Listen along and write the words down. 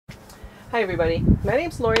Hi everybody, my name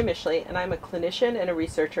is Lori Mishley and I'm a clinician and a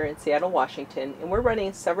researcher in Seattle, Washington, and we're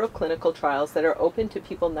running several clinical trials that are open to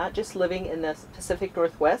people not just living in the Pacific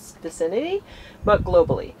Northwest vicinity, but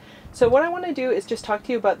globally. So what I want to do is just talk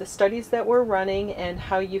to you about the studies that we're running and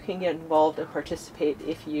how you can get involved and participate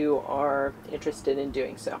if you are interested in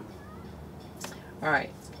doing so.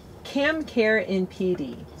 Alright, CAMCARE in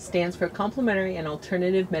PD stands for Complementary and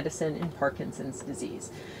Alternative Medicine in Parkinson's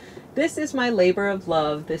Disease. This is my labor of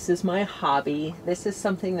love. This is my hobby. This is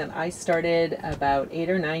something that I started about 8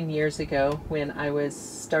 or 9 years ago when I was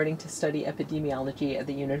starting to study epidemiology at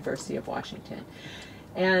the University of Washington.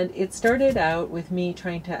 And it started out with me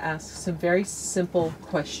trying to ask some very simple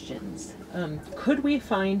questions. Could we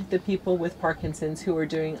find the people with Parkinson's who are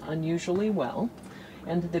doing unusually well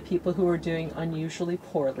and the people who are doing unusually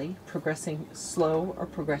poorly, progressing slow or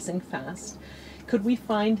progressing fast? Could we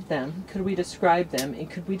find them? Could we describe them? And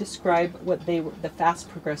could we describe what the fast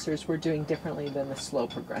progressors were doing differently than the slow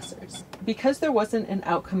progressors? Because there wasn't an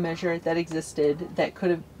outcome measure that existed that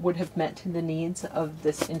would have met the needs of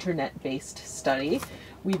this internet-based study,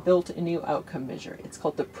 we built a new outcome measure. It's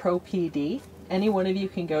called the ProPD. Any one of you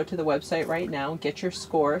can go to the website right now, get your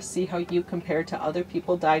score, see how you compare to other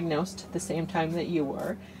people diagnosed at the same time that you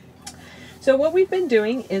were. So what we've been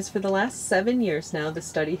doing is for the last 7 years now, the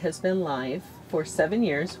study has been live. For 7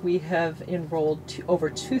 years, we have enrolled over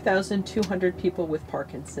 2,200 people with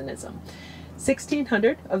Parkinsonism.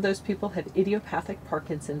 1,600 of those people had idiopathic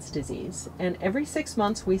Parkinson's disease, and every 6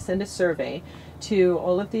 months we send a survey to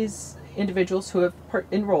all of these individuals who have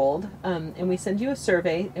enrolled, and we send you a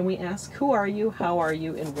survey and we ask, who are you, how are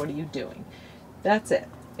you, and what are you doing? That's it.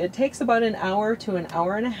 It takes about an hour to an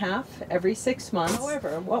hour and a half every 6 months.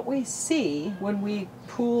 However, what we see when we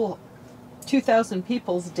pool 2,000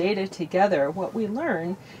 people's data together, what we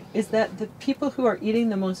learn is that the people who are eating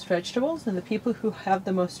the most vegetables and the people who have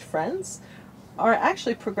the most friends are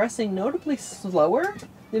actually progressing notably slower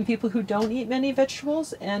than people who don't eat many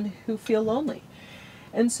vegetables and who feel lonely.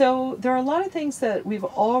 And so there are a lot of things that we've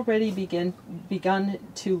already begun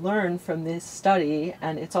to learn from this study,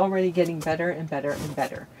 and it's already getting better and better and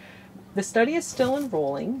better. The study is still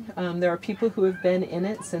enrolling. There are people who have been in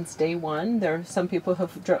it since day one. There are some people who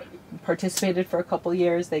have participated for a couple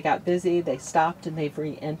years. They got busy, they stopped, and they've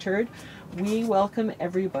re-entered. We welcome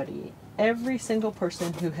everybody. Every single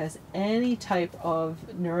person who has any type of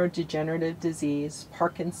neurodegenerative disease,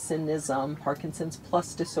 Parkinsonism, Parkinson's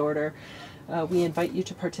plus disorder, we invite you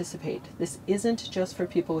to participate. This isn't just for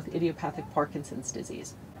people with idiopathic Parkinson's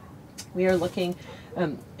disease. We are looking,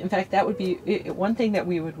 in fact, that would be one thing that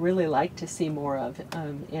we would really like to see more of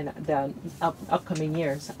in the upcoming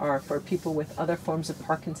years are for people with other forms of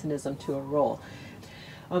Parkinsonism to enroll.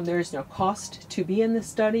 There is no cost to be in the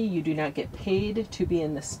study. You do not get paid to be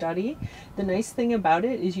in the study. The nice thing about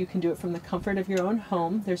it is you can do it from the comfort of your own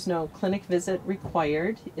home. There's no clinic visit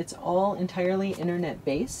required. It's all entirely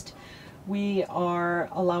internet-based. We are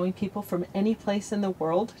allowing people from any place in the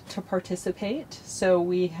world to participate. So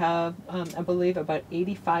we have, I believe, about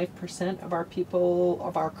 85% of our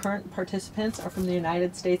current participants are from the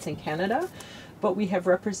United States and Canada, but we have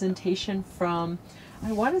representation from,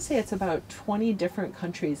 I want to say it's about 20 different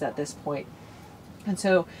countries at this point. And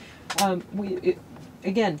so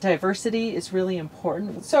again, diversity is really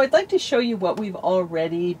important. So I'd like to show you what we've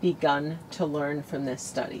already begun to learn from this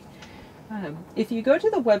study. If you go to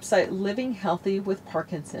the website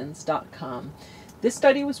livinghealthywithparkinsons.com, this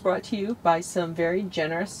study was brought to you by some very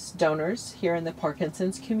generous donors here in the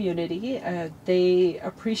Parkinson's community. They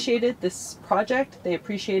appreciated this project, they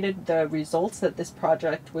appreciated the results that this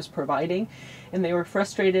project was providing, and they were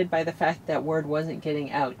frustrated by the fact that word wasn't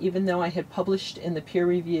getting out. Even though I had published in the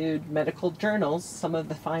peer-reviewed medical journals some of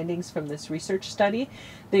the findings from this research study,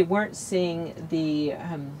 they weren't seeing the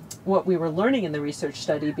what we were learning in the research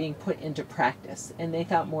study being put into practice, and they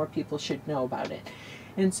thought more people should know about it.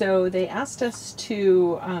 And so they asked us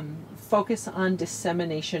to focus on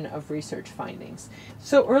dissemination of research findings.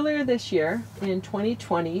 So earlier this year, in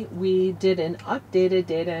 2020, we did an updated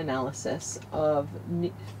data analysis of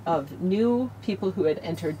new people who had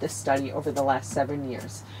entered this study over the last 7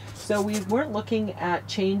 years. So we weren't looking at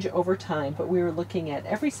change over time, but we were looking at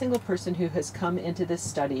every single person who has come into this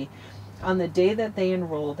study. On the day that they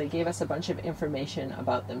enrolled, they gave us a bunch of information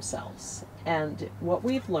about themselves. And what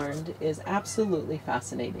we've learned is absolutely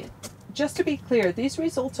fascinating. Just to be clear, these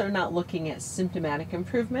results are not looking at symptomatic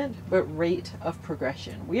improvement, but rate of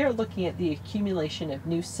progression. We are looking at the accumulation of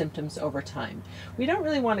new symptoms over time. We don't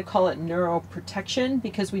really want to call it neuroprotection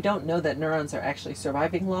because we don't know that neurons are actually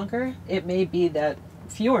surviving longer. It may be that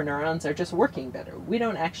fewer neurons are just working better. We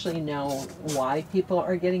don't actually know why people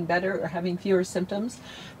are getting better or having fewer symptoms,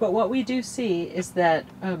 but what we do see is that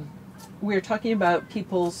we're talking about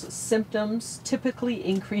people's symptoms typically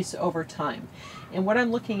increase over time. And what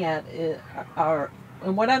I'm looking at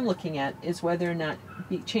is whether or not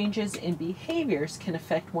changes in behaviors can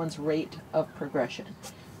affect one's rate of progression.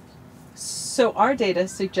 So our data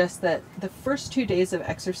suggests that the first 2 days of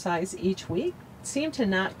exercise each week seem to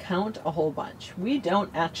not count a whole bunch. We don't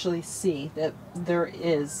actually see that there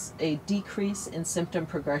is a decrease in symptom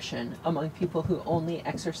progression among people who only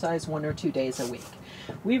exercise 1 or 2 days a week.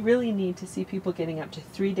 We really need to see people getting up to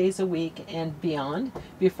 3 days a week and beyond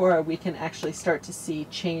before we can actually start to see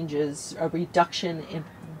changes, a reduction in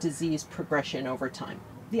disease progression over time.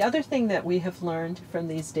 The other thing that we have learned from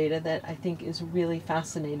these data that I think is really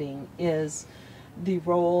fascinating is the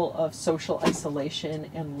role of social isolation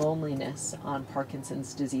and loneliness on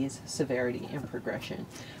Parkinson's disease severity and progression.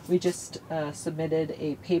 We just submitted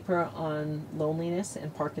a paper on loneliness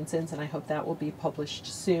and Parkinson's, and I hope that will be published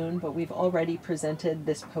soon, but we've already presented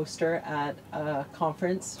this poster at a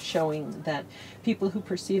conference showing that people who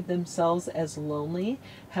perceive themselves as lonely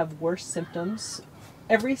have worse symptoms.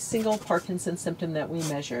 Every single Parkinson's symptom that we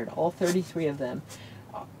measured, all 33 of them,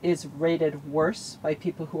 is rated worse by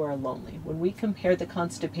people who are lonely. When we compare the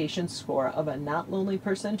constipation score of a not lonely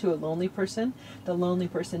person to a lonely person, the lonely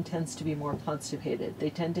person tends to be more constipated. They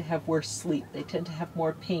tend to have worse sleep. They tend to have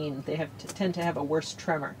more pain. They tend to have a worse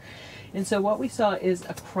tremor. And so what we saw is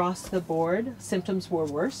across the board, symptoms were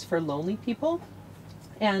worse for lonely people.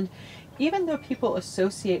 And even though people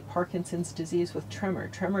associate Parkinson's disease with tremor,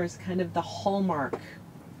 tremor is kind of the hallmark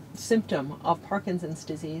symptom of Parkinson's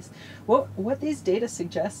disease, what these data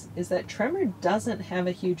suggest is that tremor doesn't have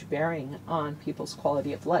a huge bearing on people's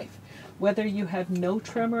quality of life. Whether you have no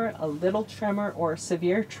tremor, a little tremor, or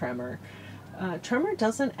severe tremor, tremor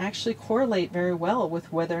doesn't actually correlate very well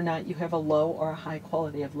with whether or not you have a low or a high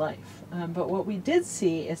quality of life. But what we did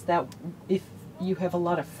see is that if you have a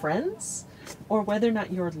lot of friends, or whether or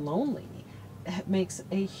not you're lonely, it makes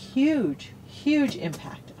a huge, huge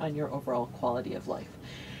impact on your overall quality of life.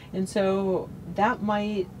 And so that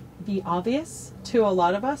might be obvious to a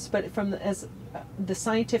lot of us, but as the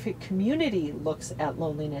scientific community looks at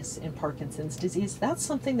loneliness in Parkinson's disease, that's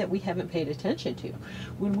something that we haven't paid attention to.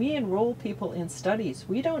 When we enroll people in studies,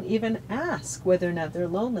 we don't even ask whether or not they're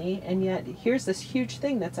lonely, and yet here's this huge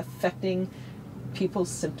thing that's affecting people's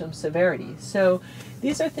symptom severity. So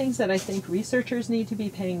these are things that I think researchers need to be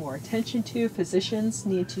paying more attention to, physicians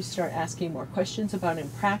need to start asking more questions about in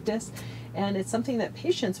practice, and it's something that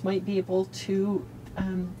patients might be able to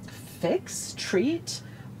fix, treat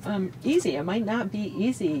easy. It might not be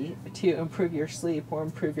easy to improve your sleep or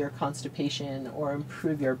improve your constipation or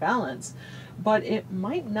improve your balance, but it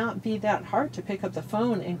might not be that hard to pick up the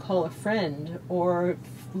phone and call a friend or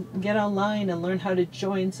get online and learn how to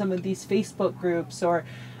join some of these Facebook groups, or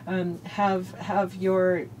have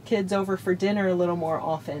your kids over for dinner a little more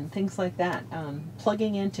often, things like that.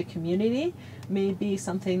 Plugging into community may be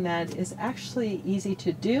something that is actually easy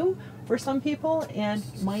to do for some people and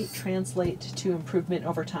might translate to improvement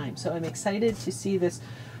over time. So I'm excited to see this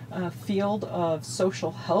field of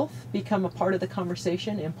social health become a part of the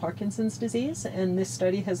conversation in Parkinson's disease, and this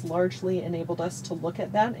study has largely enabled us to look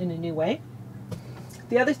at that in a new way.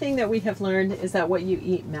 The other thing that we have learned is that what you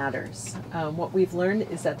eat matters. What we've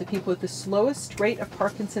learned is that the people with the slowest rate of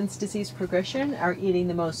Parkinson's disease progression are eating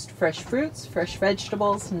the most fresh fruits, fresh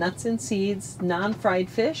vegetables, nuts and seeds, non-fried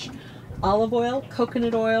fish, olive oil,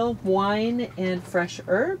 coconut oil, wine, and fresh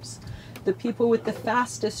herbs. The people with the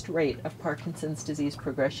fastest rate of Parkinson's disease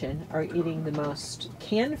progression are eating the most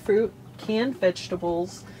canned fruit, canned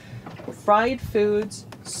vegetables, fried foods,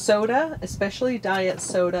 soda, especially diet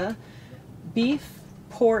soda, beef,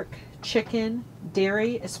 pork, chicken,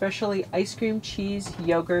 dairy, especially ice cream, cheese,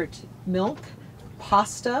 yogurt, milk,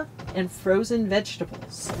 pasta, and frozen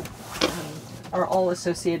vegetables are all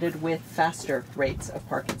associated with faster rates of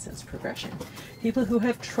Parkinson's progression. People who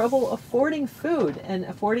have trouble affording food and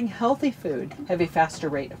affording healthy food have a faster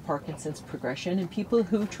rate of Parkinson's progression, and people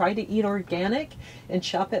who try to eat organic and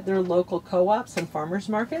shop at their local co-ops and farmers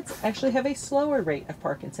markets actually have a slower rate of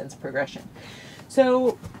Parkinson's progression.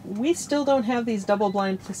 So we still don't have these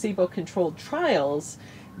double-blind placebo-controlled trials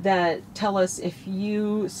that tell us if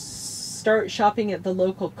you start shopping at the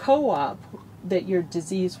local co-op that your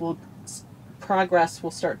disease progress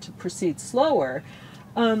will start to proceed slower.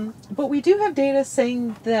 But we do have data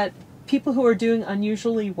saying that people who are doing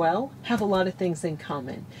unusually well have a lot of things in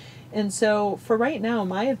common. And so for right now,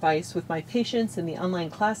 my advice with my patients in the online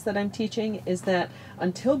class that I'm teaching is that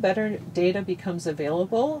until better data becomes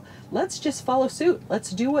available, let's just follow suit.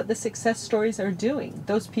 Let's do what the success stories are doing.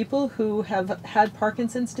 Those people who have had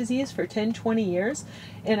Parkinson's disease for 10, 20 years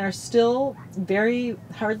and are still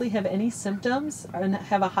hardly have any symptoms and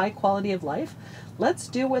have a high quality of life, let's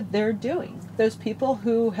do what they're doing. Those people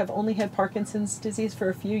who have only had Parkinson's disease for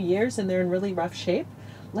a few years and they're in really rough shape,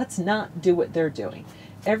 let's not do what they're doing.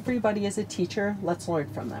 Everybody is a teacher. Let's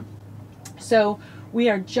learn from them. So we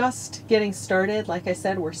are just getting started. Like I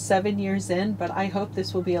said, we're 7 years in, but I hope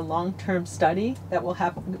this will be a long-term study that will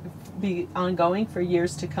be ongoing for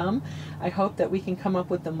years to come. I hope that we can come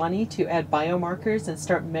up with the money to add biomarkers and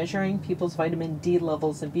start measuring people's vitamin D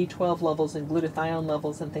levels and B12 levels and glutathione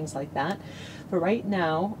levels and things like that. But right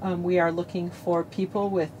now, we are looking for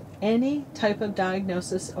people with any type of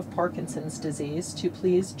diagnosis of Parkinson's disease to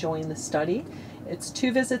please join the study. It's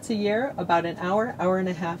 2 visits a year, about an hour, hour and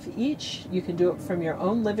a half each. You can do it from your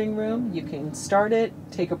own living room. You can start it,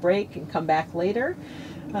 take a break, and come back later.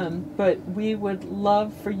 But we would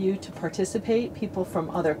love for you to participate, people from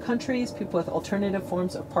other countries, people with alternative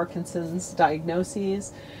forms of Parkinson's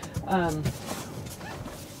diagnoses.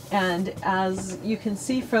 And as you can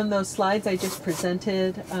see from those slides I just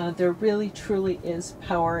presented, there really truly is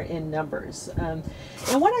power in numbers. And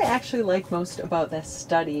what I actually like most about this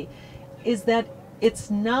study is that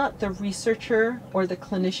it's not the researcher or the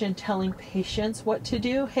clinician telling patients what to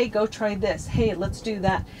do. Hey, go try this. Hey, let's do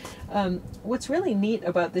that. What's really neat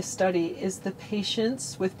about this study is the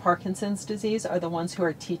patients with Parkinson's disease are the ones who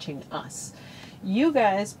are teaching us. You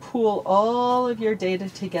guys pool all of your data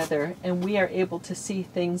together and we are able to see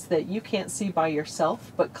things that you can't see by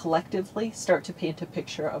yourself, but collectively start to paint a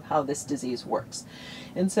picture of how this disease works.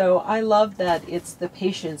 And so I love that it's the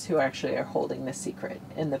patients who actually are holding the secret,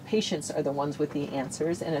 and the patients are the ones with the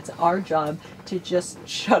answers, and it's our job to just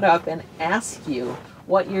shut up and ask you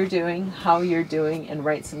what you're doing, how you're doing, and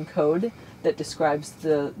write some code that describes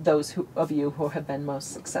those of you who have been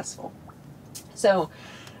most successful. So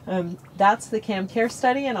that's the CAMCARE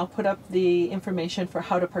study, and I'll put up the information for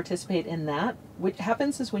how to participate in that. What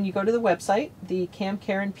happens is when you go to the website, the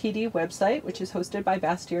CAMCARE and PD website, which is hosted by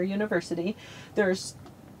Bastyr University, there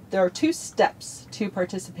are 2 steps to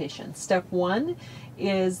participation. Step 1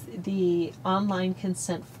 is the online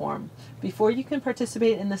consent form. Before you can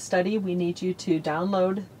participate in the study, we need you to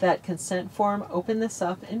download that consent form, open this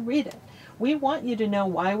up, and read it. We want you to know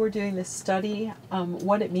why we're doing this study,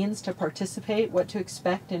 what it means to participate, what to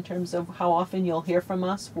expect in terms of how often you'll hear from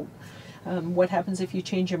us, what happens if you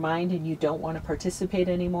change your mind and you don't want to participate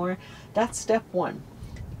anymore. That's step 1.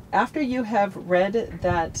 After you have read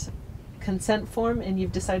that consent form and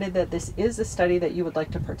you've decided that this is a study that you would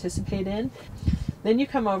like to participate in, then you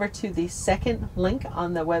come over to the second link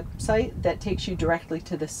on the website that takes you directly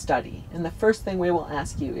to the study. And the first thing we will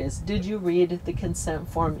ask you is, did you read the consent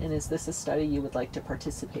form, and is this a study you would like to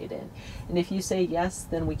participate in? And if you say yes,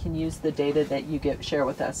 then we can use the data that you share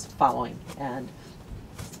with us following. And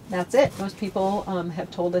that's it. Most people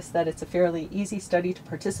have told us that it's a fairly easy study to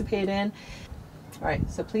participate in. All right,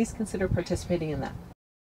 so please consider participating in that.